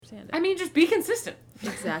understand it. I mean, just be consistent.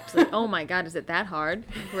 Exactly. Oh my God, is it that hard?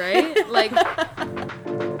 Right? Like,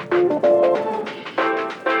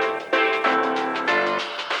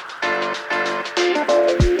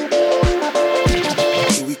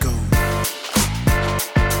 Here we go.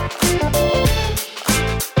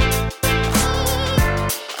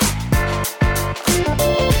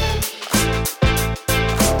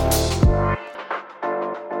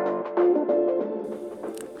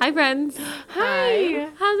 hi friends. Hi.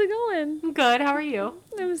 How's it going? Good. How are you?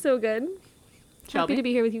 I'm so good. Shelby? Happy to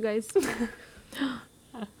be here with you guys.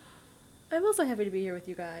 I'm also happy to be here with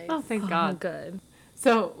you guys. Oh, thank Oh, God. good.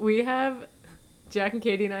 So we have, Jack and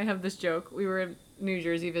Katie and I have this joke. We were in New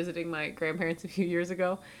Jersey visiting my grandparents a few years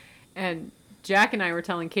ago, and Jack and I were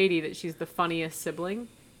telling Katie that she's the funniest sibling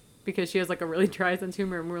because she has like a really dry sense of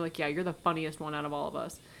humor, and we were like, yeah, you're the funniest one out of all of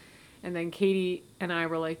us. And then Katie and I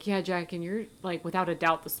were like, yeah, Jack, and you're like without a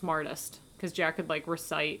doubt the smartest, because Jack could like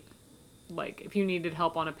recite, like if you needed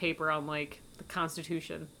help on a paper on like the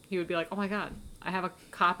Constitution, he would be like, oh my God, I have a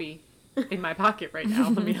copy in my pocket right now.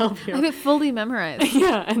 Let me help you. I have it fully memorized.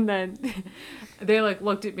 Yeah, and then they like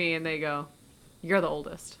looked at me and they go, "You're the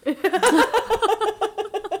oldest." And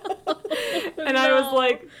I was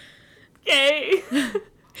like, "Okay."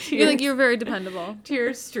 You're like, you're very dependable.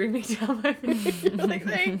 Tears streaming down my face. I'm like,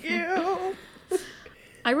 thank you.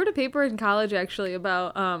 I wrote a paper in college actually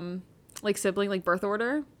about like sibling, like birth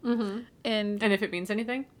order. Mm-hmm. And And if it means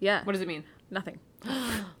anything, yeah, what does it mean? nothing.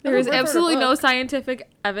 There is birth order absolutely no book. scientific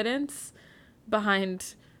evidence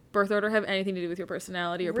behind birth order have anything to do with your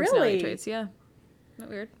personality or personality Really? traits. Yeah. Isn't that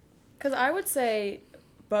weird? Because I would say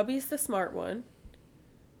Bubby's the smart one.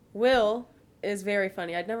 Will is very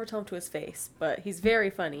funny. I'd never tell him to his face, but he's very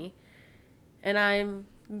funny. And I'm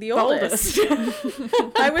the oldest.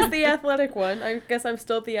 I was the athletic one. I guess I'm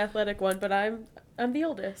still the athletic one, but I'm the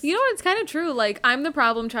oldest. You know what? It's kind of true. Like, I'm the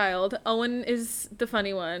problem child. Owen is the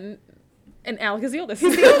funny one. And Alec is the oldest.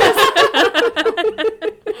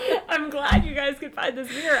 I'm glad you guys could find this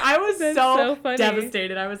mirror. I was That's so so funny.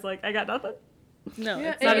 devastated. I was like, I got nothing. No,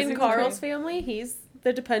 Yeah, it's not and a in single Carl's trait. family, he's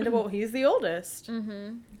the dependable. He's the oldest.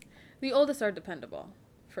 Mm-hmm. The oldest are dependable,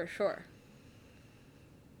 for sure.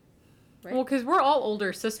 Right? Well, because we're all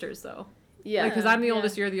older sisters, though. Yeah. Because I'm the Yeah.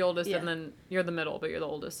 oldest, you're the oldest, Yeah. and then you're the middle, but you're the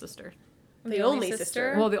oldest sister. The only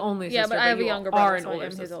sister. Well, the only Yeah, sister. but I have a you younger are brother, an so I older am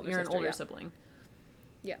his sister. older You're sister, an older yeah. sibling.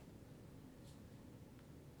 Yeah.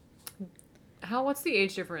 What's the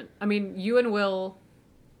age difference? I mean, you and Will,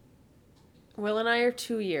 Will and I are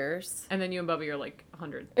 2 years. and then you and Bubby are like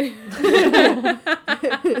 100.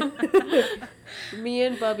 Me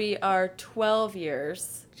and Bubby are 12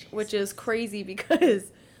 years, which is crazy because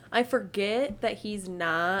I forget that he's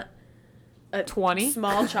not a 20?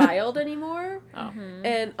 small child anymore. Oh.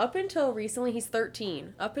 And up until recently, he's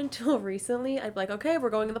 13. Up until recently, I'd be like, okay, we're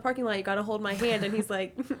going in the parking lot. You got to hold my hand. And he's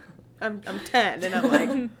like, I'm 10. And I'm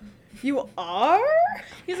like, you are?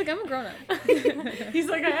 He's like, I'm a grown up. He's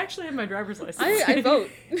like, I actually have my driver's license. I vote.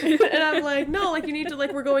 And I'm like, no, like, you need to,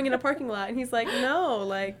 like, we're going in a parking lot. And he's like, no,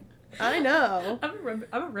 like, I know. I'm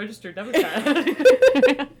a registered Democrat.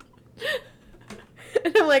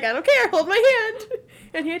 And I'm like, I don't care, hold my hand.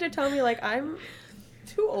 And he had to tell me, like, I'm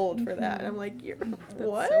too old for that. And I'm like, you're, That's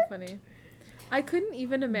what? so funny. I couldn't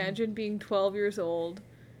even imagine being 12 years old.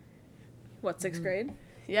 What, 6th grade?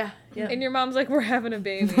 Yeah, yeah. And your mom's like, we're having a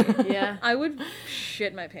baby. Yeah. I would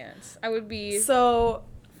shit my pants. I would be So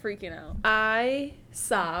freaking out. I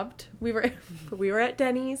sobbed. We were at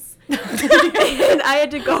Denny's. And I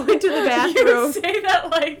had to go into the You bathroom. say that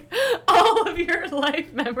like all of your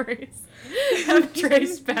life memories have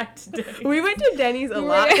traced back to Denny's. We went to Denny's a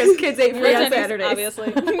lot because kids ate free on Denny's, Saturdays.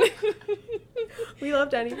 obviously. We love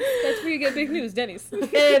Denny's. That's where you get big news, Denny's.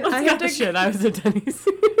 And I had to Shit, I was at Denny's.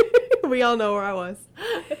 We all know where I was.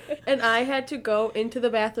 And I had to go into the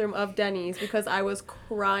bathroom of Denny's because I was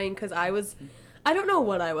crying because I don't know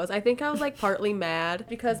what I was. I think I was like partly mad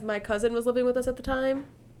because my cousin was living with us at the time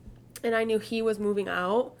and I knew he was moving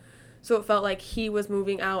out. So it felt like he was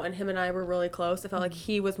moving out and him and I were really close. It felt like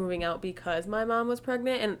he was moving out because my mom was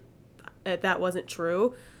pregnant and that wasn't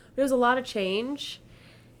true. There was a lot of change.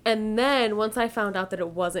 And then once I found out that it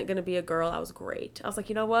wasn't going to be a girl, I was great. I was like,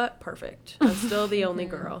 you know what? Perfect. I'm still the only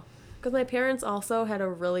girl. Because my parents also had a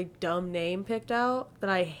really dumb name picked out that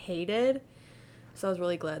I hated. So I was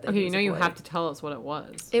really glad that Okay, he you was know a you boy. have to tell us what it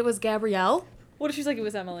was. It was Gabrielle. What if she's like, it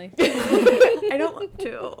was Emily? I don't want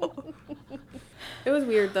to. It was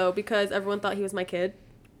weird, though, because everyone thought he was my kid.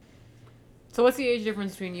 So what's the age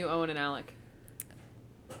difference between you, Owen, and Alec?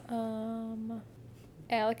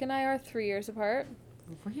 Alec and I are 3 years apart.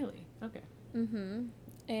 Really? Okay. Mm-hmm.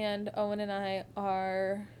 And Owen and I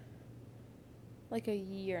are like a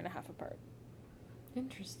year and a half apart.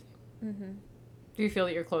 Interesting. Mm-hmm. Do you feel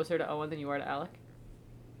that you're closer to Owen than you are to Alec?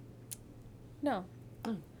 No.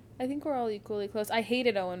 Oh. I think we're all equally close. I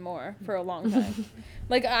hated Owen more for a long time.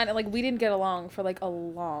 like we didn't get along for like a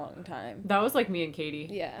long time. That was like me and Katie.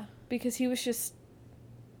 Yeah, because he was just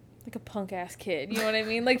like a punk ass kid. You know what I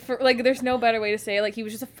mean? There's no better way to say it. Like, he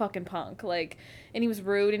was just a fucking punk. Like, and he was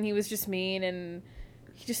rude and he was just mean and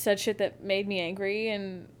he just said shit that made me angry,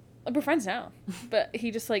 and we're friends now. But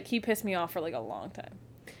he just he pissed me off for like a long time.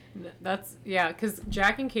 That's, yeah, because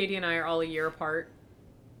Jack and Katie and I are all a year apart.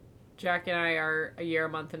 Jack and I are a year, a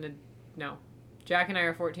month, Jack and I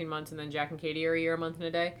are 14 months, and then Jack and Katie are a year, a month, and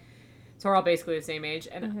a day. So we're all basically the same age.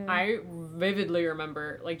 And I vividly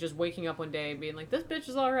remember, like, just waking up one day and being like, this bitch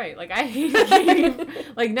is all right. Like, I hated Katie.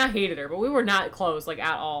 Like, not hated her, but we were not close, like,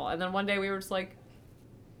 at all. And then one day we were just like,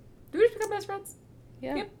 do we just become best friends?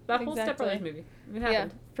 Yeah. Yep, that whole Step Brothers movie. It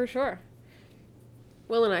happened. Yeah, for sure.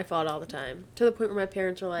 Will and I fought all the time, to the point where my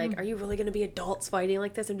parents were like, are you really going to be adults fighting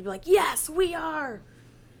like this? And we'd be like, yes, we are.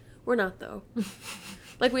 We're not, though.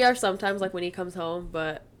 Like, we are sometimes, like, when he comes home,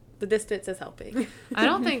 but the distance is helping. I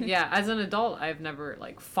don't think, as an adult, I've never,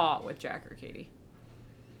 like, fought with Jack or Katie.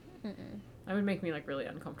 That would make me, like, really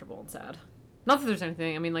uncomfortable and sad. Not that there's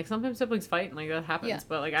anything. I mean, like, sometimes siblings fight and, like, that happens. Yeah.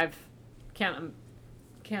 But, like, can't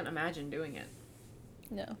imagine doing it.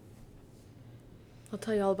 No. I'll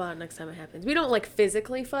tell you all about it next time it happens. We don't, like,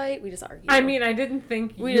 physically fight. We just argue. I mean, I didn't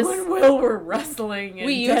think We you just- and Will were wrestling in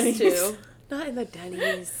we Denny's. used to. Not in the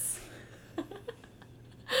Denny's.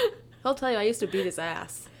 I'll tell you, I used to beat his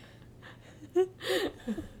ass. Do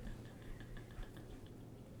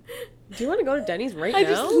you want to go to Denny's right I now?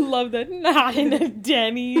 just love that. Not in a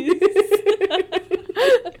Denny's.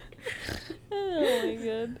 Oh my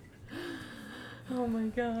god. Oh my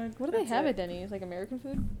god. What do they have at Denny's? Like American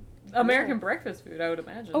food? American breakfast food, I would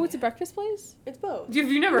imagine. Oh, it's a breakfast place? It's both.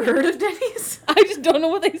 Have you never heard of Denny's? I just don't know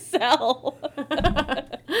what they sell.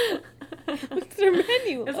 What's their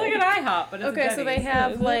menu? It's like an IHOP, but it's Okay, a so they Denny's.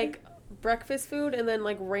 have, like, breakfast food and then,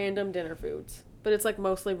 like, random dinner foods. But it's, like,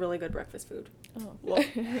 mostly really good breakfast food. Oh. Well,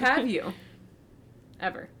 have you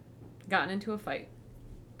ever gotten into a fight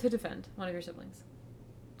to defend one of your siblings?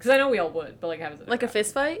 Because I know we all would, but, like, how does it Like a happen?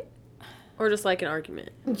 fist fight? Or just, like, an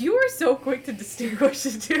argument? You are so quick to distinguish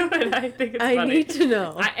the two, and I think it's I funny. need to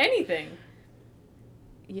know. Anything.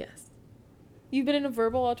 Yes. You've been in a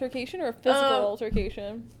verbal altercation or a physical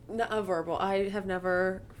altercation? Not a verbal. I have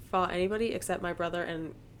never fought anybody except my brother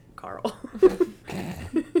and Carl.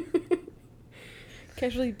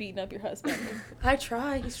 Casually beating up your husband. I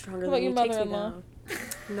try. He's stronger What than about me. your He takes me mother-in-law?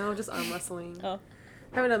 down. No, just arm wrestling. Oh.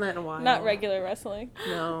 Haven't done that in a while. Not regular wrestling.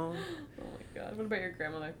 No. Oh my god. What about your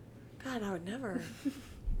grandmother? God, I would never.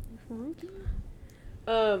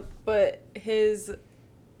 But his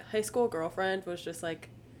high school girlfriend was just like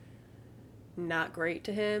not great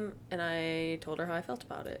to him, and I told her how I felt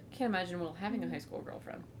about it. Can't imagine Will having a high school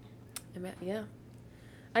girlfriend. Yeah.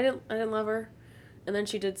 I didn't love her. And then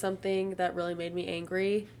she did something that really made me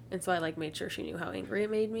angry, and so I like made sure she knew how angry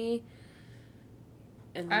it made me.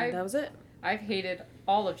 And that was it. I've hated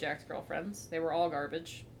all of Jack's girlfriends. They were all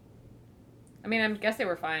garbage. I mean, I guess they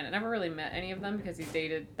were fine. I never really met any of them because he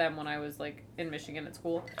dated them when I was, like, in Michigan at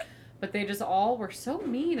school. But they just all were so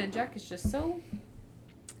mean, and Jack is just so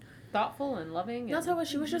thoughtful and loving. And That's how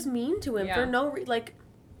she was just mean to him Yeah. for no like.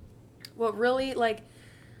 What really like.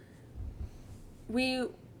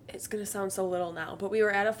 It's gonna sound so little now, but we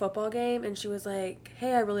were at a football game, and she was like,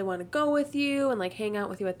 "Hey, I really want to go with you and like hang out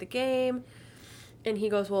with you at the game." And he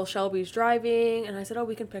goes, "Well, Shelby's driving," and I said, "Oh,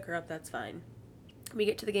 we can pick her up. That's fine." We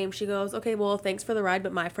get to the game. She goes, "Okay, well, thanks for the ride,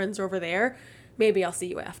 but my friends are over there. Maybe I'll see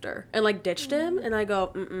you after." And like ditched him, and I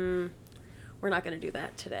go, "We're not gonna do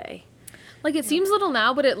that today." Like, it seems little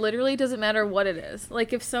now, but it literally doesn't matter what it is.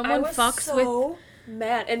 Like, if someone fucks with...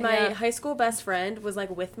 mad. And my Yeah. high school best friend was like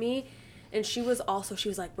with me, and she was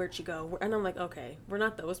like, "Where'd she go?" And I'm like, "Okay, we're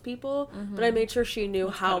not those people." But I made sure she knew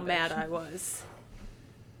how kind of mad bitch. I was.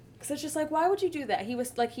 Because it's just like, why would you do that? He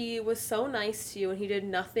was so nice to you, and he did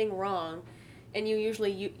nothing wrong, and you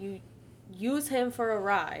usually you use him for a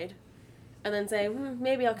ride, and then say,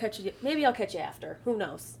 maybe I'll catch you after. Who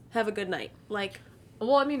knows? Have a good night. Like,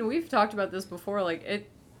 Well, I mean, we've talked about this before. Like,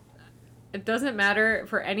 it doesn't matter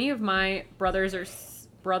for any of my brother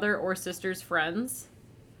or sister's friends.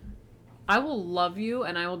 I will love you,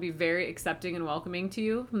 and I will be very accepting and welcoming to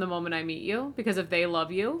you from the moment I meet you. Because if they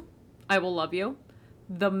love you, I will love you.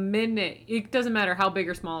 The minute, it doesn't matter how big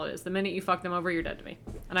or small it is, the minute you fuck them over, you're dead to me.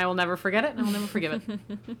 And I will never forget it, and I will never forgive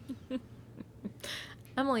it.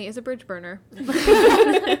 Emily is a bridge burner.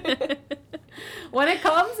 When it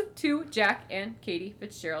comes to Jack and Katie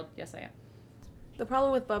Fitzgerald, yes, I am. The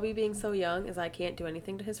problem with Bubby being so young is I can't do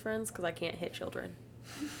anything to his friends because I can't hit children.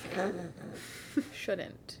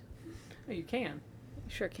 Shouldn't. Oh, you can.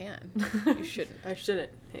 Sure can. You shouldn't. I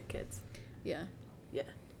shouldn't hit kids. Yeah. Yeah.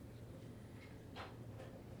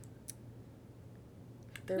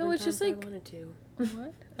 There No, have been it's just times like- I wanted to.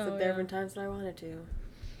 What? I said there have been times that I wanted to.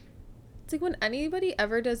 It's like when anybody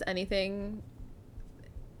ever does anything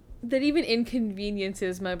that even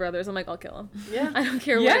inconveniences my brothers, I'm like, I'll kill him. Yeah. I don't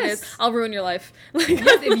care what it is. Yes. I'll ruin your life. Like,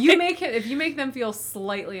 Yes, if you make them feel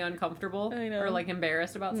slightly uncomfortable I know. or like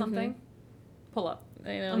embarrassed about something, pull up.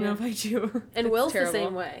 I know. I'm gonna fight you. And It's Will's terrible. the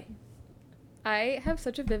same way. I have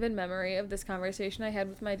such a vivid memory of this conversation I had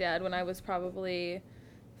with my dad when I was probably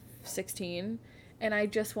 16, and I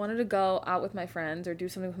just wanted to go out with my friends or do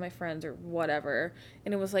something with my friends or whatever,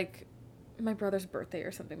 and it was like my brother's birthday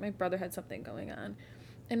or something. My brother had something going on,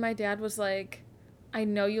 and my dad was like, I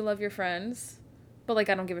know you love your friends, but like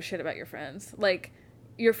I don't give a shit about your friends. Like,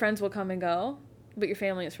 your friends will come and go, but your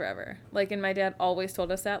family is forever. Like, and my dad always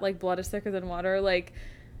told us that, like, blood is thicker than water. Like,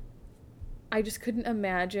 I just couldn't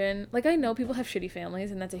imagine, like, I know people have shitty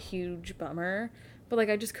families and that's a huge bummer, but like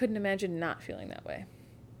I just couldn't imagine not feeling that way.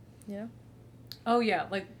 You know? Oh yeah,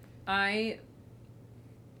 like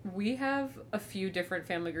we have a few different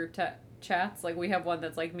family group chats. Like we have one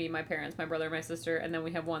that's like me, my parents, my brother, my sister, and then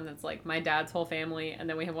we have one that's like my dad's whole family, and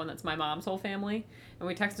then we have one that's my mom's whole family, and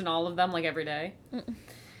we text in all of them like every day.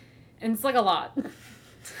 And it's like a lot.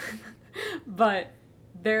 But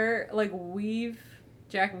they're like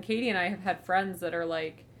Jack and Katie and I have had friends that are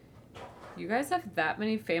like, you guys have that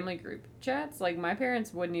many family group chats? Like, my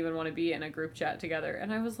parents wouldn't even want to be in a group chat together.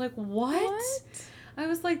 And I was like, what? I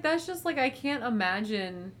was like, that's just, like, I can't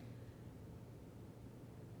imagine.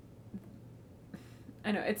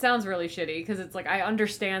 I know, it sounds really shitty, because it's like, I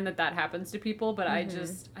understand that happens to people, but I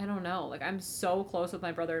don't know. Like, I'm so close with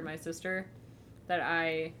my brother and my sister that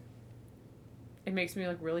it makes me,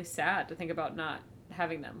 like, really sad to think about not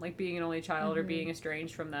having them, like being an only child or being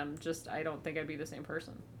estranged from them. Just, I don't think I'd be the same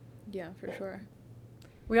person. Yeah, for sure.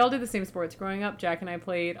 We all did the same sports growing up. Jack and I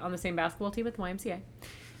played on the same basketball team at the YMCA.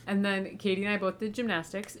 And then Katie and I both did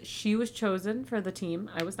gymnastics. She was chosen for the team.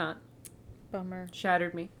 I was not. Bummer.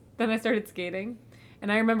 Shattered me. Then I started skating.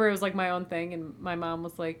 And I remember it was like my own thing. And my mom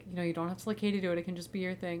was like, you know, you don't have to let Katie do it. It can just be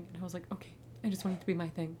your thing. And I was like, okay, I just want it to be my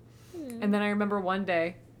thing. And then I remember one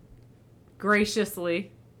day,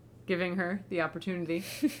 graciously giving her the opportunity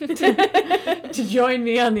to join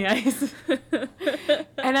me on the ice.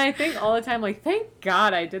 And I think all the time, like, thank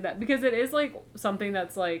God I did that, because it is like something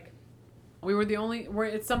that's like,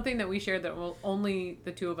 it's something that we shared that only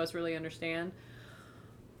the two of us really understand.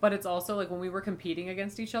 But it's also like when we were competing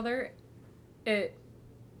against each other, it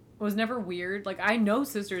was never weird. Like, I know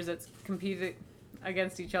sisters that competed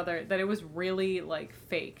against each other that it was really like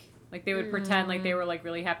fake. Like, they would pretend like they were, like,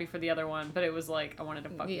 really happy for the other one, but it was like, I wanted to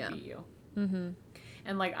fucking beat you. Mm-hmm.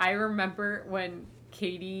 And, like, I remember when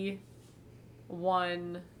Katie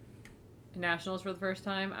won nationals for the first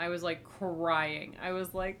time, I was, like, crying. I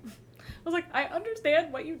was like, I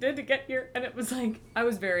understand what you did to get here. And it was, like, I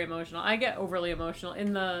was very emotional. I get overly emotional.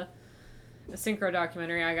 In the Synchro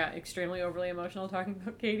documentary, I got extremely overly emotional talking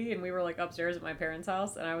about Katie, and we were like upstairs at my parents'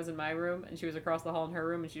 house, and I was in my room, and she was across the hall in her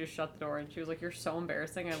room, and she just shut the door, and she was like, "You're so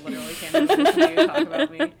embarrassing. I literally can't even listen to you talk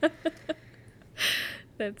about me."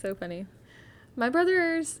 That's so funny. My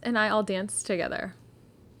brothers and I all danced together.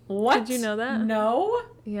 What? Did you know that? No.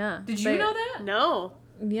 Yeah. Did you know that? No.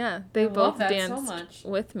 Yeah, they I both love that so danced much.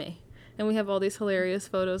 with me. And we have all these hilarious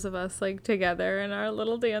photos of us like together in our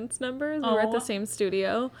little dance numbers. We were at the Aw. same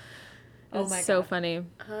studio. It Oh was my so God. funny.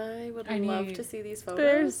 I would I love need- to see these photos.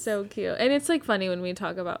 They're so cute. And it's like funny when we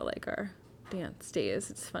talk about like our dance days.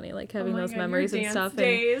 It's funny like having Oh my those God, your memories and dance stuff.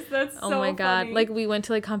 Days. That's And, so oh my God. funny. Like we went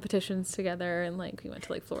to like competitions together, and like we went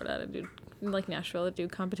to like Florida to do like Nashville to do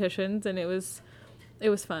competitions, and it was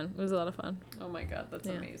fun. It was a lot of fun. Oh my God, that's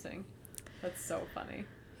Yeah. amazing. That's so funny.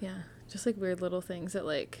 Yeah. Just like weird little things that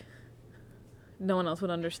like no one else would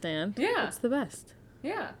understand. Yeah. It's the best.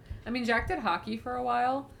 Yeah. I mean, Jack did hockey for a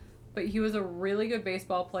while, but he was a really good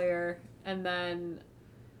baseball player, and then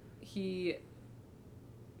he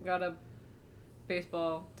got a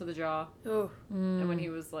baseball to the jaw, Oh. and when he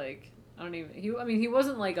was like, he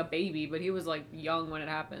wasn't like a baby, but he was like young when it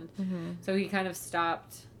happened. Mm-hmm. So he kind of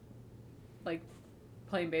stopped like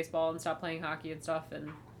playing baseball and stopped playing hockey and stuff,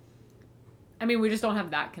 and I mean, we just don't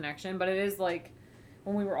have that connection, but it is like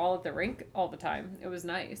when we were all at the rink all the time, it was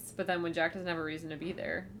nice. But then when Jack doesn't have a reason to be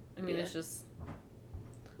there, I mean, Yeah. it's just,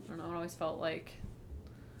 I don't know, it always felt like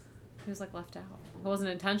he was like left out. It wasn't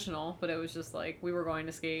intentional, but it was just like we were going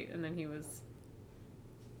to skate and then he was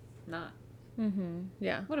not. Mm-hmm.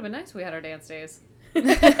 Yeah. Would have been nice if we had our dance days.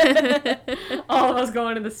 All of us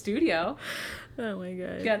going to the studio, Oh my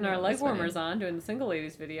god. getting our No, leg that's funny. warmers on, doing the single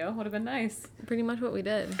ladies video. Would have been nice. Pretty much what we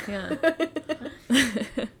did. Yeah.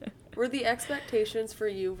 Were the expectations for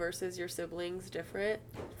you versus your siblings different?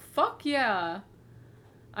 Fuck yeah.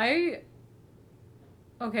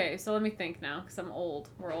 Okay, so let me think now, because I'm old.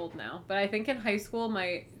 We're old now. But I think in high school,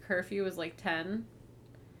 my curfew was like 10.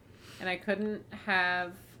 And I couldn't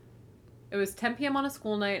have... It was 10 p.m. on a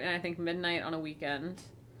school night, and I think midnight on a weekend.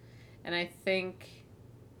 And I think...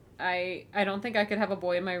 I don't think I could have a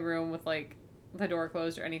boy in my room with, like, the door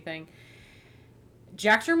closed or anything.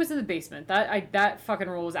 Jack's room was in the basement. That fucking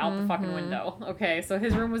rule was out the fucking window. Okay, so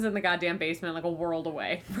his room was in the goddamn basement, like a world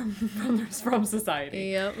away from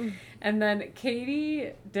society. Yep. And then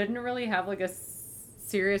Katie didn't really have like a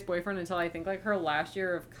serious boyfriend until I think like her last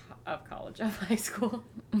year of college, of high school.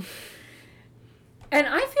 And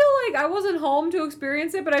I feel like I wasn't home to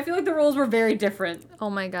experience it, but I feel like the roles were very different. Oh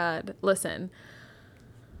my god. Listen.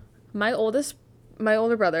 My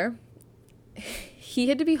older brother, he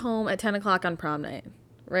had to be home at 10 o'clock on prom night,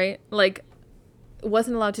 right? Like,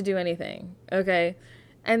 wasn't allowed to do anything, okay?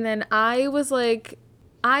 And then I was like,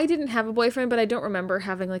 I didn't have a boyfriend, but I don't remember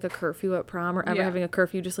having like a curfew at prom or ever having a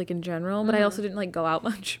curfew just like in general. But I also didn't like go out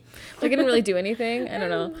much. Like, I didn't really do anything. I don't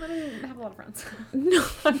know. I didn't have a lot of friends. No,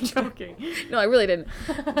 I'm joking. No, I really didn't.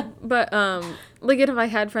 But like if I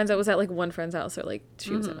had friends, I was at like one friend's house or like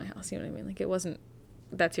she was at my house. You know what I mean? Like it wasn't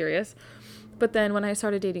that serious. But then when I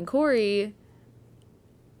started dating Corey,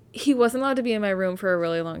 he wasn't allowed to be in my room for a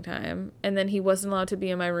really long time, and then he wasn't allowed to be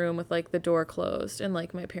in my room with like the door closed, and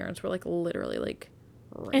like my parents were like literally like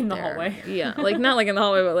right In the there. hallway. Yeah, like not like in the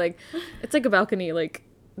hallway, but like it's like a balcony, like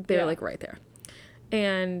they're Yeah. like right there.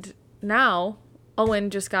 And now Owen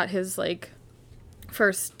just got his like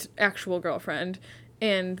first actual girlfriend,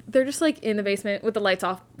 and they're just like in the basement with the lights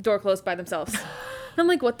off, door closed by themselves. I'm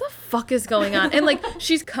like, what the fuck is going on? And like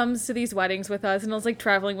she comes to these weddings with us and was like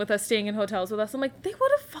traveling with us, staying in hotels with us. I'm like, they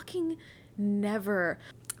would have fucking never.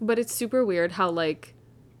 But it's super weird how like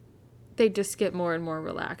they just get more and more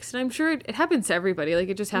relaxed. And I'm sure it happens to everybody. Like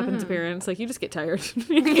it just happens to parents. Like you just get tired.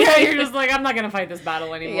 Yeah, you're just like, I'm not gonna fight this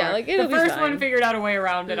battle anymore. Yeah, like, the it'll be first fine. one figured out a way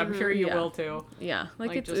around it. I'm sure you Yeah. will too. Yeah,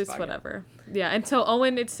 like Like, just it's fuck it. whatever. Yeah, and so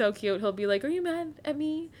Owen, it's so cute. He'll be like, "Are you mad at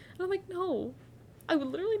me?" And I'm like, "No, I would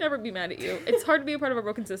literally never be mad at you. It's hard to be a part of a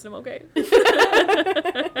broken system, okay?"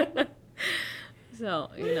 So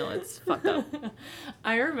it's fucked up.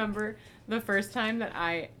 I remember the first time that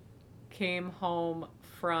I came home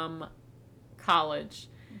from college,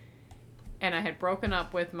 and I had broken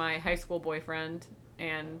up with my high school boyfriend,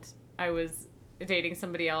 and I was dating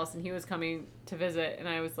somebody else, and he was coming to visit, and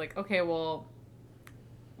I was like, okay, well,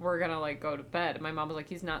 we're gonna like go to bed. And my mom was like,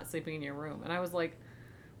 he's not sleeping in your room. And I was like,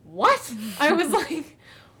 what? I was like,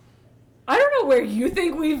 I don't know where you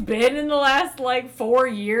think we've been in the last like 4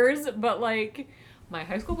 years, but like my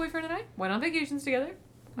high school boyfriend and I went on vacations together.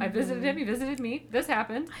 I visited him, he visited me. This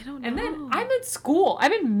happened. I don't And then know. I'm in school.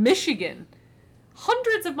 I'm in Michigan.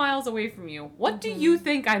 Hundreds of miles away from you. What do you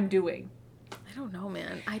think I'm doing? I don't know,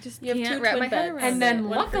 man. I just You have can't two wrap twin my head beds. around And then it.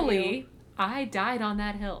 One for luckily, I died on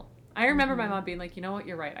that hill. I remember my mom being like, you know what,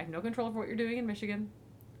 you're right. I have no control over what you're doing in Michigan.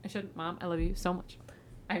 I shouldn't. Mom, I love you so much.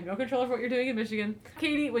 I have no control over what you're doing in Michigan.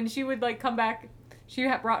 Katie, when she would like come back, she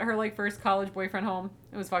had brought her like first college boyfriend home.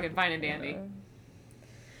 It was fucking fine and dandy.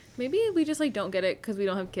 Maybe we just like don't get it because we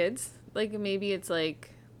don't have kids. Like maybe it's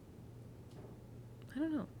like I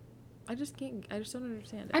don't know. I just don't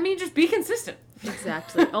understand it. I mean, just be consistent.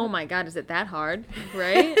 Exactly. Oh my god, is it that hard?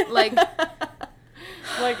 Right? Like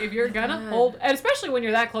Like, if you're gonna God. hold, and especially when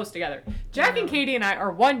you're that close together. Jack and Katie and I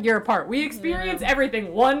are 1 year apart. We experience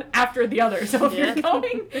everything one after the other. So if you're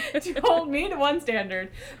going to hold me to one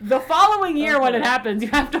standard, the following year when it happens, you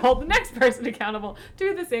have to hold the next person accountable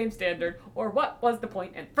to the same standard. Or what was the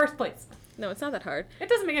point in first place? no, it's not that hard. It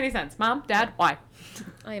doesn't make any sense. Mom, Dad, why?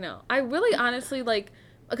 I know. I really honestly like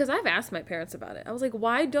because I've asked my parents about it. I was like,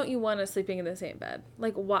 "Why don't you want us sleeping in the same bed?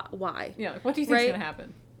 Like why?" Yeah, like, what do you think's Right? gonna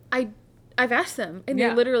happen? I've asked them, and Yeah.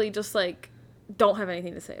 they literally just like don't have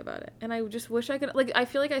anything to say about it. And I just wish I could. Like, I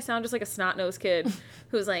feel like I sound just like a snot nosed kid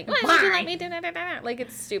who's like, "Why don't you let me do that?" Like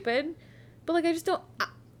it's stupid, but like I just don't.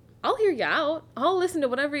 I'll hear you out. I'll listen to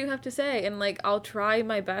whatever you have to say, and like I'll try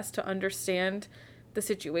my best to understand the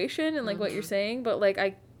situation and like what you're saying. But like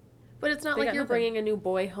But it's not They like got you're nothing. bringing a new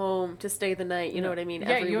boy home to stay the night. You know what I mean? Yeah,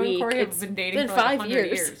 Every you week. and Corey have It's been dating been for like 5 100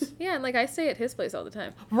 years. years. yeah, and like I stay at his place all the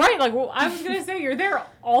time. Right, like, well, I was gonna say, you're there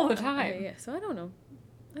all the time. Yeah. So I don't know.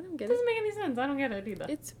 I don't It get it. doesn't make any sense. I don't get it either.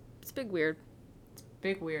 It's big weird.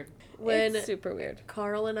 Big weird. When It's super weird.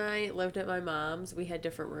 Carl and I lived at my mom's, we had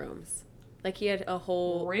different rooms. Like he had a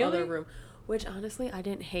whole Really? other room. which honestly I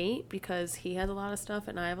didn't hate because he has a lot of stuff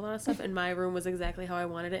and I have a lot of stuff, and my room was exactly how I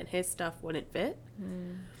wanted it, and his stuff wouldn't fit.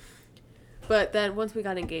 But then once we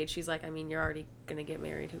got engaged, she's like, I mean, you're already gonna get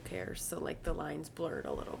married, who cares? So like the lines blurred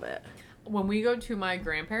a little bit. When we go to my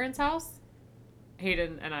grandparents' house,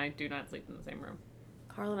 Hayden and I do not sleep in the same room.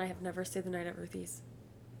 Carl and I have never stayed the night at Ruthie's.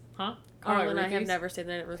 Huh? Carl Oh, and I have Ruthie's? never stayed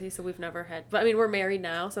the night at Ruthie's, so we've never had. But I mean, we're married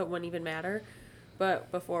now, so it wouldn't even matter.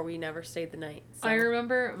 But before, we never stayed the night. So. I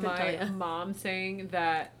remember Couldn't tell my ya. mom saying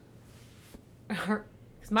that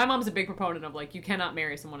because my mom's a big proponent of like you cannot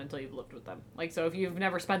marry someone until you've lived with them. Like, so if you've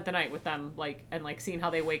never spent the night with them, like, and like seen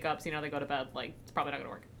how they wake up, seen how they go to bed, like it's probably not gonna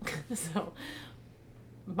work. So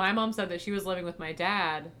my mom said that she was living with my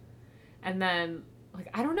dad, and then like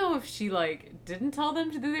I don't know if she like didn't tell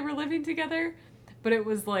them that they were living together, but it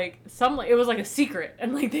was like it was like a secret,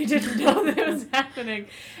 and like they didn't know that it was happening.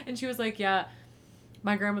 And she was like, yeah.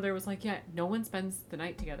 My grandmother was like, yeah, no one spends the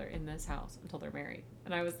night together in this house until they're married.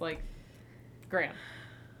 And I was like, Gran,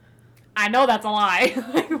 I know that's a lie.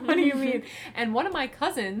 Like, what do you mean? And one of my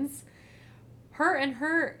cousins, her and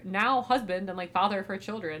her now husband and like father of her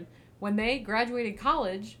children, when they graduated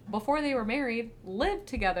college, before they were married, lived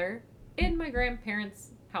together in my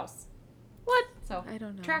grandparents' house. What? So I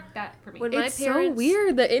don't know. Track that for me. When my It's so parents-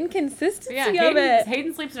 weird, the inconsistency yeah, of it.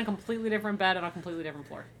 Hayden sleeps in a completely different bed on a completely different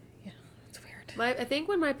floor. It's weird. I think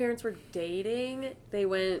when my parents were dating, they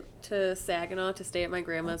went to Saginaw to stay at my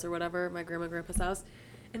grandma's or whatever, my grandma and grandpa's house,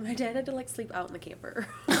 and my dad had to like sleep out in the camper.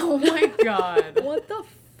 Oh my god. What the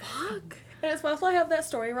fuck? And it's possible I have that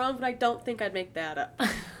story wrong, but I don't think I'd make that up.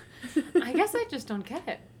 I guess I just don't get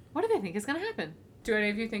it. What do they think is going to happen? Do any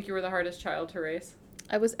of you think you were the hardest child to raise?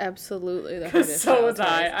 I was absolutely the Because hardest. so child was to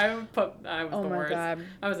I. raise. I was Oh the my worst. God.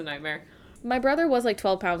 I was a nightmare. My brother was like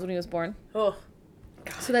 12 pounds when he was born. Oh,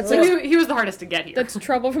 So that's So like, he was the hardest to get here. that's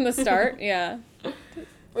trouble from the start. Yeah.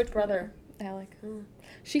 which brother? Alec.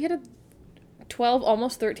 She had a 12,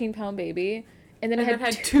 almost 13-pound baby, and then and it then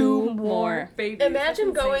had had two more. babies.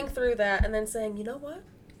 Imagine That's going insane. through that and then saying, you know what?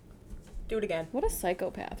 Do it again. What a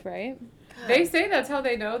psychopath, right? They say that's how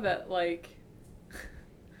they know that, like...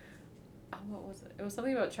 Oh, what was it? It was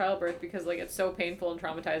something about childbirth because, like, it's so painful and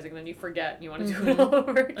traumatizing, and then you forget and you want to do it all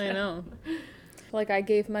over again. I know. Like, I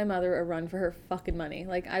gave my mother a run for her fucking money.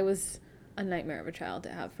 Like, I was a nightmare of a child to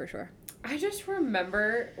have, for sure. I just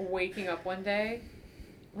remember waking up one day,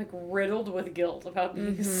 like, riddled with guilt about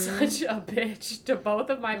being such a bitch to both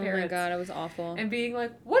of my Oh my parents. god, it was awful. And being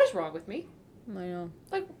like, what is wrong with me? I know.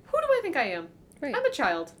 Like, who do I think I am? Right. I'm a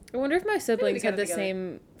child. I wonder if my siblings get had it the together.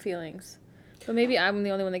 same feelings. But maybe I'm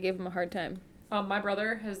the only one that gave him a hard time. My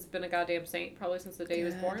brother has been a goddamn saint probably since the day he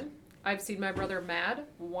was Good. born. I've seen my brother mad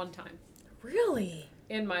one time Really?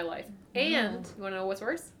 in my life. And, you want to know what's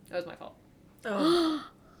worse? That was my fault. Oh.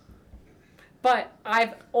 But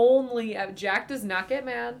Jack does not get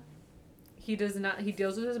mad. He does not, he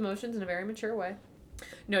deals with his emotions in a very mature way.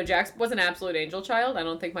 No, Jack was an absolute angel child. I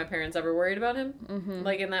don't think my parents ever worried about him,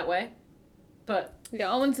 like, in that way. But,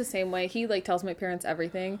 Yeah, Owen's the same way. He, like, tells my parents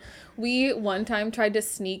everything. We, one time, tried to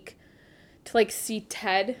sneak to, like, see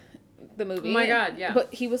Ted, the movie. Oh my God, yeah.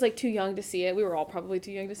 But he was, like, too young to see it. We were all probably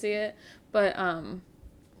too young to see it. But,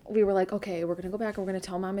 we were like, okay, we're gonna go back and we're gonna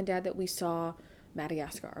tell Mom and Dad that we saw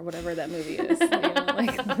Madagascar, or whatever that movie is. You know,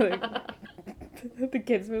 like the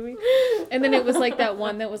kids movie. And then it was, like, that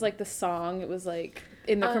one that was, like, the song. It was, like,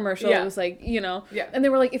 in the commercial, yeah. it was, like, you know. Yeah. And they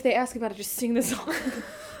were like, if they ask about it, just sing the song.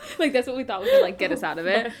 Like, that's what we thought was gonna, like, get us out of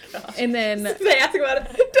it. And then... They ask about it.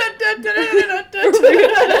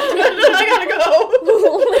 I gotta go.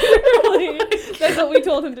 Literally, that's what we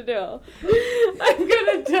told him to do. I'm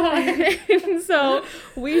gonna die. And so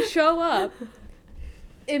we show up.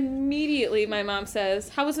 Immediately, my mom says,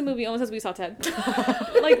 "How was the movie?" Owen says, "We saw Ted."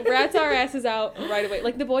 Like, rats our asses out right away.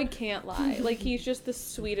 Like, the boy can't lie. Like, he's just the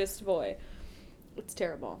sweetest boy. It's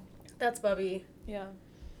terrible. That's Bubby. Yeah.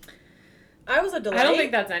 I was a delight. I don't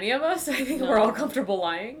think that's any of us. I think we're all comfortable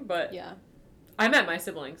lying, but Yeah. I met my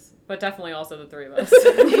siblings, but definitely also the three of us.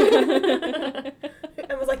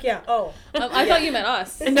 I was like, yeah, oh. I thought you meant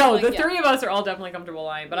us. No, Like, the yeah. three of us are all definitely comfortable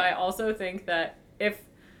lying, but I also think that if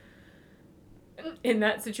in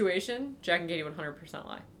that situation, Jack and Katie would 100%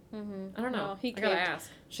 lie. Mm-hmm. I don't know. No, he I gotta could. ask.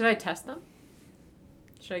 Should I test them?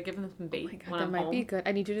 Should I give them some bait Oh my God, when that I'm might home? be good.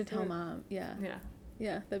 I need you to tell Mom. Yeah. Yeah.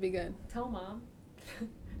 Yeah, that'd be good. Tell Mom.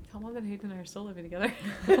 Tell Mom that Hayden and I are still living together.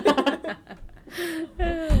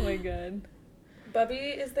 Oh my God. Bubby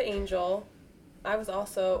is the angel. I was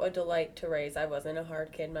also a delight to raise. I wasn't a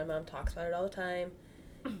hard kid. My mom talks about it all the time.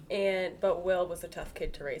 But Will was a tough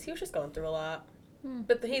kid to raise. He was just going through a lot.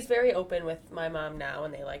 But he's very open with my mom now,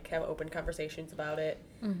 and they like have open conversations about it.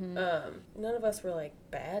 Mm-hmm. None of us were like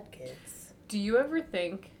bad kids. Do you ever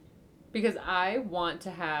think, because I want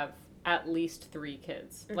to have at least 3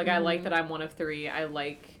 kids. Like, I like that I'm one of 3. I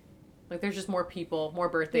like there's just more people, more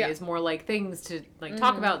birthdays, more, like, things to, like,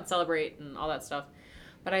 talk about and celebrate and all that stuff.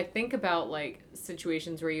 But I think about, like,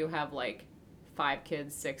 situations where you have, like, 5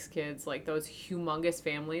 kids, 6 kids, like, those humongous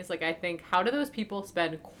families. Like, I think, how do those people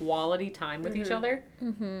spend quality time with each other?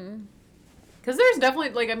 Mm-hmm. Because there's definitely,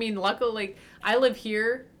 like, I mean, luckily, like, I live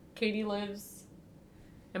here. Katie lives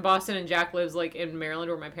in Boston, and Jack lives, like, in Maryland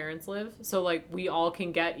where my parents live. So, like, we all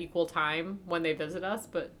can get equal time when they visit us,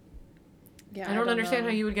 but Yeah, I don't understand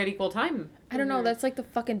how you would get equal time. I don't know. That's like the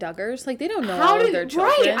fucking Duggars. Like, they don't know How all of do their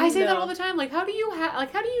children. right? I say that all the time. Like, how do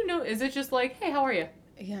you know? Is it just like, hey, how are you?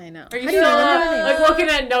 Yeah, I know. Are you How do still know? like looking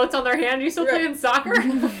at notes on their hand? Are you still playing soccer?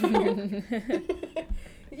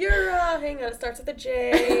 You're hang on, it starts with a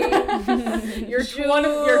J. You're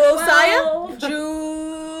Josiah?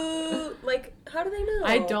 Like, how do they know?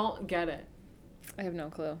 I don't get it. I have no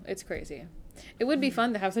clue. It's crazy. It would be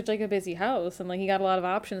fun to have such, like, a busy house, and, like, you got a lot of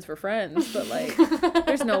options for friends, but, like,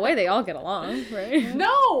 there's no way they all get along, right?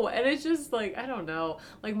 No, and it's just like, I don't know.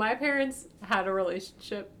 Like, my parents had a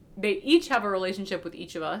relationship. They each have a relationship with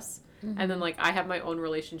each of us, and then, like, I have my own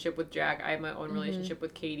relationship with Jack. I have my own relationship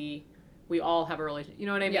with Katie. We all have a relationship. You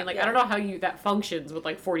know what I mean? Yeah. Like, I don't know how that functions with,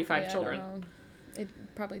 like, 45 Yeah, I children. don't know. It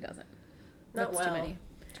probably doesn't. Not That's well. too many.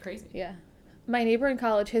 It's crazy. Yeah. My neighbor in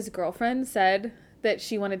college, his girlfriend said that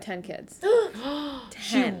she wanted 10 kids.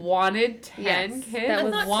 She wanted 10 Yes, kids? that I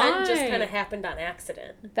was thought Why? 10 just kind of happened on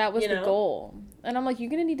accident. That was You the know? goal. And I'm like, you're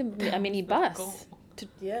going to need a mini bus goal. to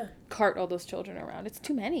Yeah. cart all those children around. It's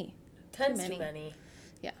too many. 10's many. too many.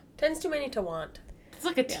 Yeah. 10's too many to want. It's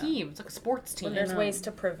like a team. It's like a sports team. And there's know. ways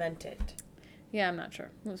to prevent it. Yeah, I'm not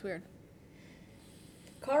sure. It was weird.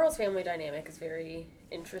 Carl's family dynamic is very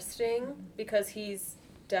interesting because he's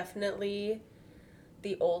definitely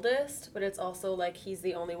the oldest, but it's also like he's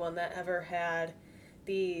the only one that ever had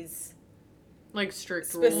these Like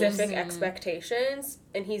strict rules. specific expectations,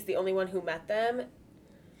 and he's the only one who met them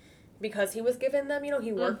because he was given them. You know,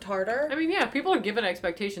 he worked harder. I mean, yeah, if people are given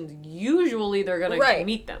expectations, usually they're going Right. to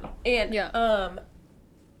meet them. And Yeah.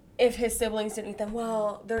 if his siblings didn't meet them,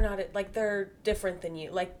 well, they're not like they're different than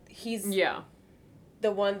you. Like he's Yeah.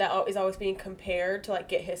 the one that is always being compared to like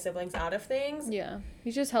get his siblings out of things. Yeah.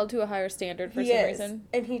 He's just held to a higher standard for He some is. reason.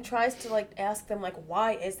 And he tries to like ask them like,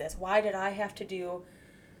 why is this? Why did I have to do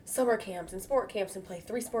summer camps and sport camps and play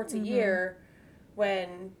 3 sports a year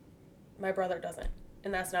when my brother doesn't?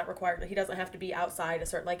 And that's not required. He doesn't have to be outside a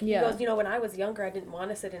certain, like, Yeah. he goes, you know, when I was younger, I didn't want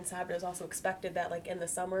to sit inside, but it was also expected that, like, in the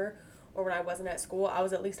summer or when I wasn't at school, I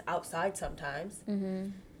was at least outside sometimes. Mm-hmm.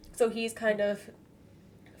 So he's kind of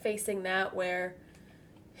facing that where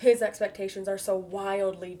his expectations are so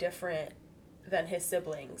wildly different than his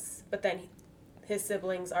siblings. But then his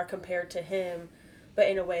siblings are compared to him, but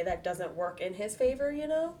in a way that doesn't work in his favor, you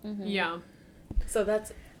know? Yeah. So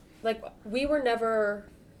that's, like, Will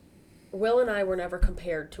and I were never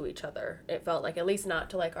compared to each other. It felt like, at least not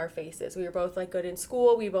to, like, our faces. We were both, like, good in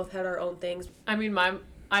school. We both had our own things. I mean,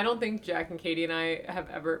 I don't think Jack and Katie and I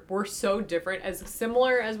we're so different, as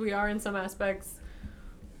similar as we are in some aspects.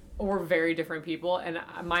 We're very different people. And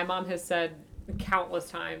my mom has said countless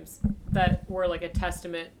times that we're like a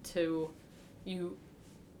testament to you.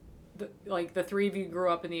 The 3 of you grew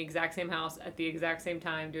up in the exact same house at the exact same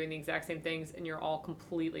time, doing the exact same things, and you're all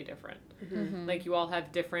completely different. Mm-hmm. Like, you all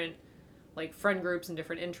have different, like, friend groups and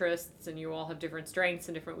different interests, and you all have different strengths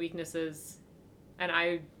and different weaknesses. And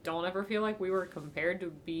I don't ever feel like we were compared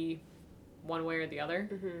to be one way or the other.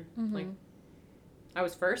 Mm-hmm. Like, I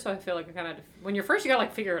was first, so I feel like I kind of... When you're first, you gotta,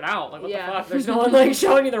 like, figure it out. Like, what the fuck? There's no one, like,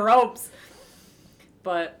 showing you the ropes.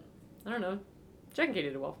 But, I don't know. Jack and Katie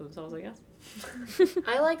did well for themselves, I guess.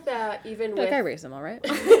 I like that even Like, I with... raised them all right.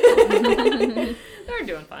 They're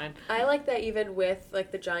doing fine. I like that even with,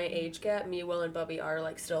 like, the giant age gap, me, Will, and Bubby are,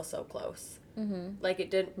 like, still so close. Mm-hmm. Like, it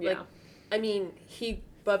didn't... Like, Yeah. I mean,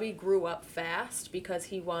 Bubby grew up fast because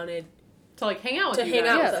he wanted To, like, hang out with to you hang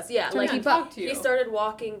guys. out Yeah. with us. Yeah, To like not talk to you. he started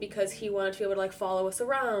walking because he wanted to be able to like follow us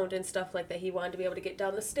around and stuff like that. He wanted to be able to get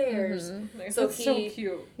down the stairs. So That's so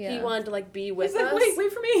cute. Yeah. He wanted to like be with He's like, us.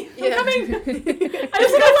 wait for me. Yeah. I'm coming. I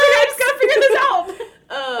just gotta figure this out.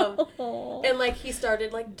 And like he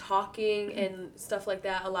started like talking and stuff like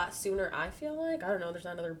that a lot sooner. I feel like, I don't know, there's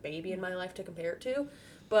not another baby in my life to compare it to,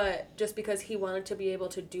 but just because he wanted to be able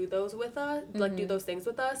to do those with us, like do those things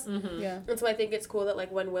with us. Yeah. And so I think it's cool that like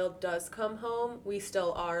when Will does come home, we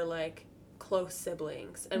still are like close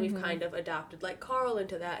siblings, and we've kind of adopted like Carl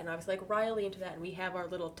into that, and obviously like Riley into that, and we have our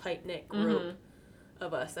little tight knit group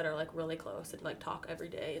of us that are like really close and like talk every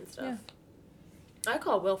day and stuff. I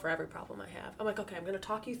call Will for every problem I have. I'm like, okay, I'm going to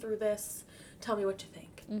talk you through this. Tell me what you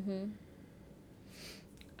think. Mm-hmm.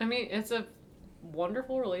 I mean, it's a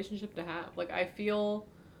wonderful relationship to have. Like, I feel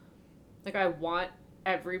like I want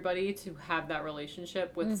everybody to have that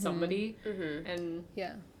relationship with somebody. Mm-hmm. And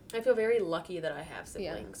Yeah. I feel very lucky that I have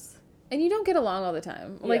siblings. And you don't get along all the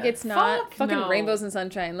time. Like, Yeah. it's not Fuck fucking no. rainbows and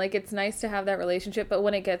sunshine. Like, it's nice to have that relationship, but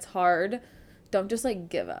when it gets hard, don't just, like,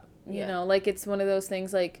 give up. You Yeah. know? Like, it's one of those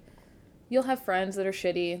things, like, you'll have friends that are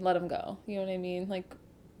shitty, let them go. You know what I mean? Like,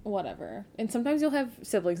 whatever. And sometimes you'll have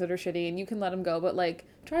siblings that are shitty, and you can let them go, but, like,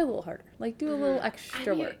 try a little harder. Like, do a little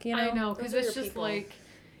extra work, you know? I know, because Those are it's your just people. like,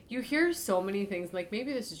 you hear so many things, like,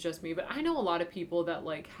 maybe this is just me, but I know a lot of people that,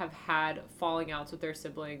 like, have had falling outs with their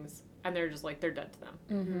siblings, and they're just, like, they're dead to them.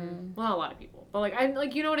 Mm-hmm. Well, not a lot of people, but,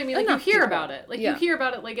 like, you know what I mean? Like, Enough you hear people. about it. Like, Yeah. you hear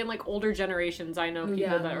about it, like, in, like, older generations. I know people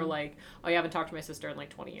Yeah. that are like, oh, you haven't talked to my sister in, like,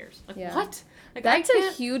 20 years. Like, Yeah. what? Like, That's I a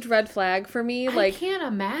can't, huge red flag for me. I Like, can't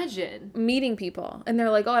imagine. meeting people, and they're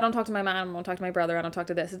like, oh, I don't talk to my mom, I don't talk to my brother, I don't talk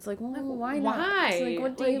to this. It's like, well, why not? Why? It's like,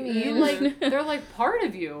 what do you mean? You, like, they're, like, part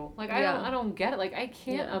of you. Like, Yeah. I don't get it. Like, I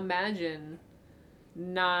can't Yeah. imagine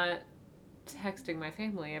not texting my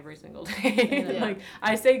family every single day. Yeah. Like,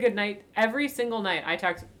 I say goodnight every single night. I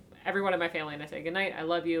text everyone in my family and I say goodnight, I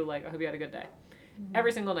love you, like, I hope you had a good day.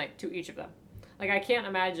 Every single night to each of them. Like, I can't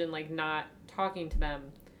imagine, like, not talking to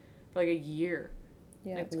them for, like, a year.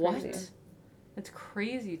 Yeah, Like, it's what? crazy. It's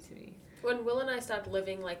crazy to me. When Will and I stopped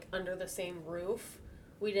living, like, under the same roof,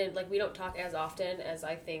 we don't talk as often as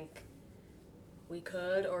I think we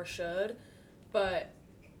could or should, but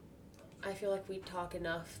I feel like we talk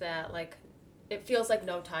enough that, like, it feels like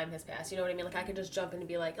no time has passed. You know what I mean? Like, I could just jump in and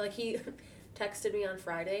be like, he texted me on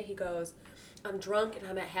Friday. He goes, I'm drunk and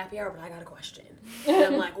I'm at happy hour, but I got a question. And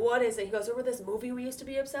I'm like, what is it? He goes, remember this movie we used to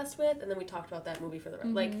be obsessed with? And then we talked about that movie for the rest.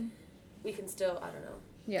 Like, we can still, I don't know.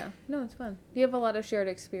 Yeah, no, it's fun. You have a lot of shared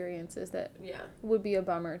experiences that Yeah. would be a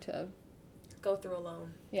bummer to. Go through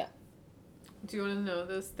alone. Do you want to know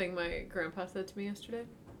this thing my grandpa said to me yesterday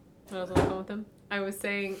when I was on the phone with him? I was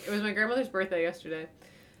saying, it was my grandmother's birthday yesterday.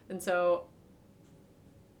 And so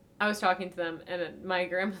I was talking to them, and my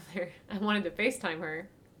grandmother, I wanted to FaceTime her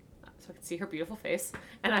so I could see her beautiful face.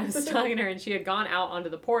 And I was talking to her, and she had gone out onto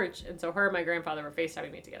the porch. And so her and my grandfather were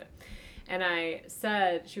FaceTiming me together. And I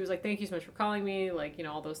said, she was like, thank you so much for calling me. Like, you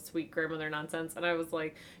know, all those sweet grandmother nonsense. And I was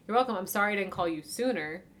like, you're welcome. I'm sorry I didn't call you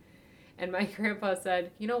sooner. And my grandpa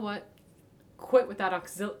said, you know what? Quit with that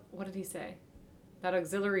what did he say? That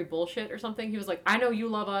auxiliary bullshit or something? He was like, I know you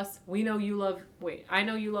love us. I know you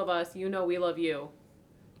love us. You know we love you.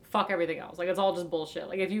 Fuck everything else. Like, it's all just bullshit.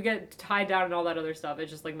 Like, if you get tied down and all that other stuff, it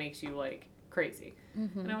just, like, makes you, like, crazy.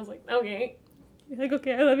 And I was like, okay. You're like,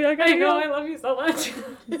 okay, I love you. I gotta I know, I go. love you so much.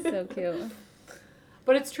 So cute.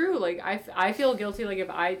 But it's true. Like, I feel guilty. Like,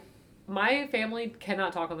 my family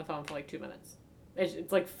cannot talk on the phone for, like, 2 minutes.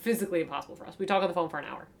 It's like, physically impossible for us. We talk on the phone for an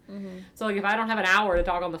hour. So, like, if I don't have an hour to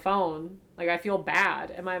talk on the phone, like, I feel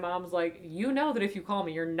bad. And my mom's like, you know that if you call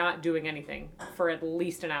me, you're not doing anything for at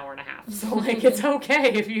least an hour and a half. So, like, it's okay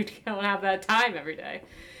if you don't have that time every day.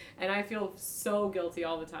 And I feel so guilty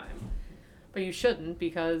all the time. But you shouldn't,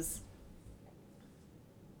 because,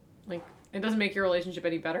 like, it doesn't make your relationship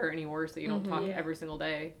any better or any worse that you don't talk Yeah. every single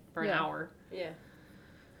day for an Yeah. hour. Yeah.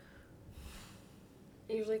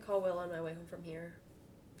 I usually call Will on my way home from here.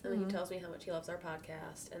 And then he tells me how much he loves our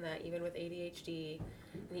podcast, and that even with ADHD,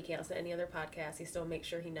 and he can't listen to any other podcast, he still makes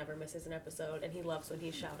sure he never misses an episode, and he loves when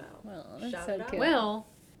he's shout out. Well, that's Shout so out. cute. Well,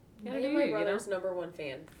 I yeah, am my brother's number one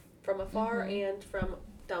fan, from afar and from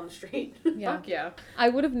down the street. Yeah. Fuck yeah. I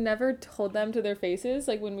would have never told them to their faces,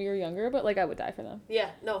 like, when we were younger, but, like, I would die for them. Yeah,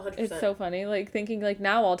 no, 100%. It's so funny, like, thinking, like,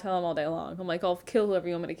 now I'll tell them all day long. I'm like, I'll kill whoever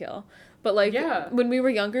you want me to kill. But, like, Yeah. when we were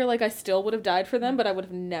younger, like, I still would have died for them, but I would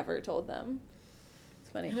have never told them. It's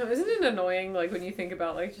funny. You know, isn't it annoying, like, when you think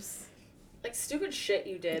about, like, just... Like, stupid shit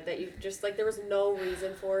you did that you just, like, there was no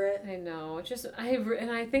reason for it. I know. It's just, I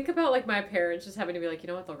think about, like, my parents just having to be like, you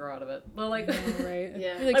know what, they'll grow out of it. But, like... Right.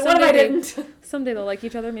 Yeah. You're Like, what if I didn't? Someday they'll like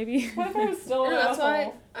each other, maybe. What if I was still an And that's why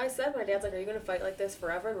asshole? I said, my dad's like, are you going to fight like this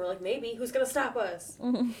forever? And we're like, maybe. Who's going to stop us?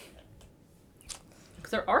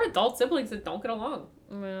 Because there are adult siblings that don't get along.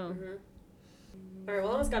 Well. All right,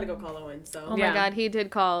 well, I almost got to go call Owen, so. Oh Yeah. my god, he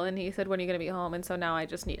did call and he said, when are you going to be home? And so now I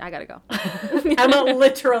gotta go. Emma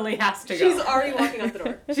literally has to go. She's already walking out the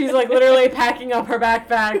door. She's, like, literally packing up her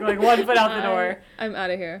backpack, like, 1 foot out the door. I'm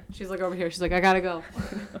out of here. She's, like, over here. She's like, I gotta go.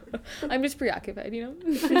 I'm just preoccupied, you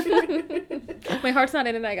know? My heart's not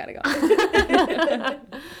in it, I gotta go.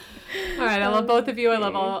 All right, I love both of you. I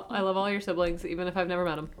love all your siblings, even if I've never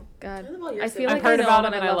met them. God, I love all your I feel I've like heard I know about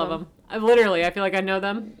them them and I love them. I feel like I know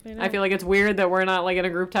them. I know. I feel like it's weird that we're not like in a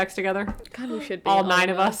group text together. God, we should be All 9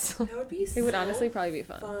 of us. That would be It would honestly probably be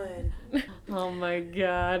fun. fun. Oh my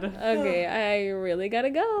god. Okay, I really gotta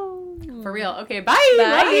go. For real. Okay, bye.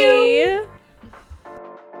 Love you.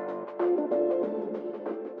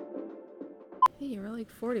 Hey, you were like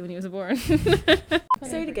 40 when he was born.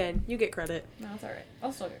 Say it again. You get credit. No, it's alright.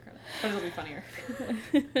 I'll still get credit. But it'll be funnier.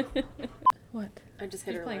 What? I just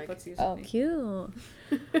hit He's her playing leg. footsies Oh, with me. cute.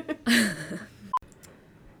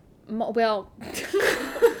 Well.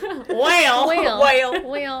 Whale.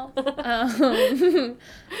 Whale. I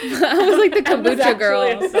was like the kombucha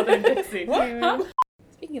girl. Southern Dixie.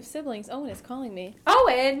 Speaking of siblings, Owen is calling me.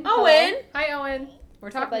 Owen. Owen. Hi, Owen. We're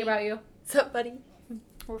What's up, talking buddy? about you. What's up, buddy?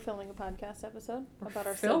 We're filming a podcast episode about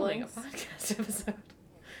our Filming siblings. a podcast episode.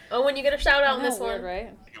 Oh, when you get a shout out on Isn't this that weird, one.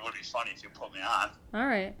 right? It would be funny if you put me on. All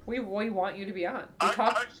right. We want you to be on. I We was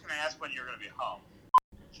talk. just going to ask when you're going to be home.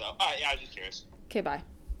 So, yeah, I was just curious. Okay, bye.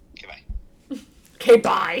 Okay, bye. Okay,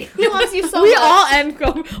 bye. He loves you so We much. all end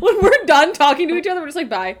when we're done talking to each other. We're just like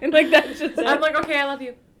bye, and like that's just it. I'm like, okay, I love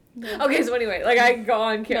you. Okay, so anyway, like I go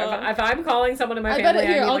on. No. If I'm calling someone in my I family, bet it,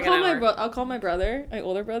 here. I need I'll like call an my hour. I'll call my brother, my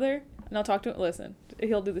older brother, and I'll talk to him. Listen,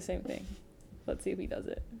 he'll do the same thing. Let's see if he does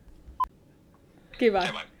it. Okay, bye.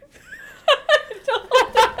 Okay, bye.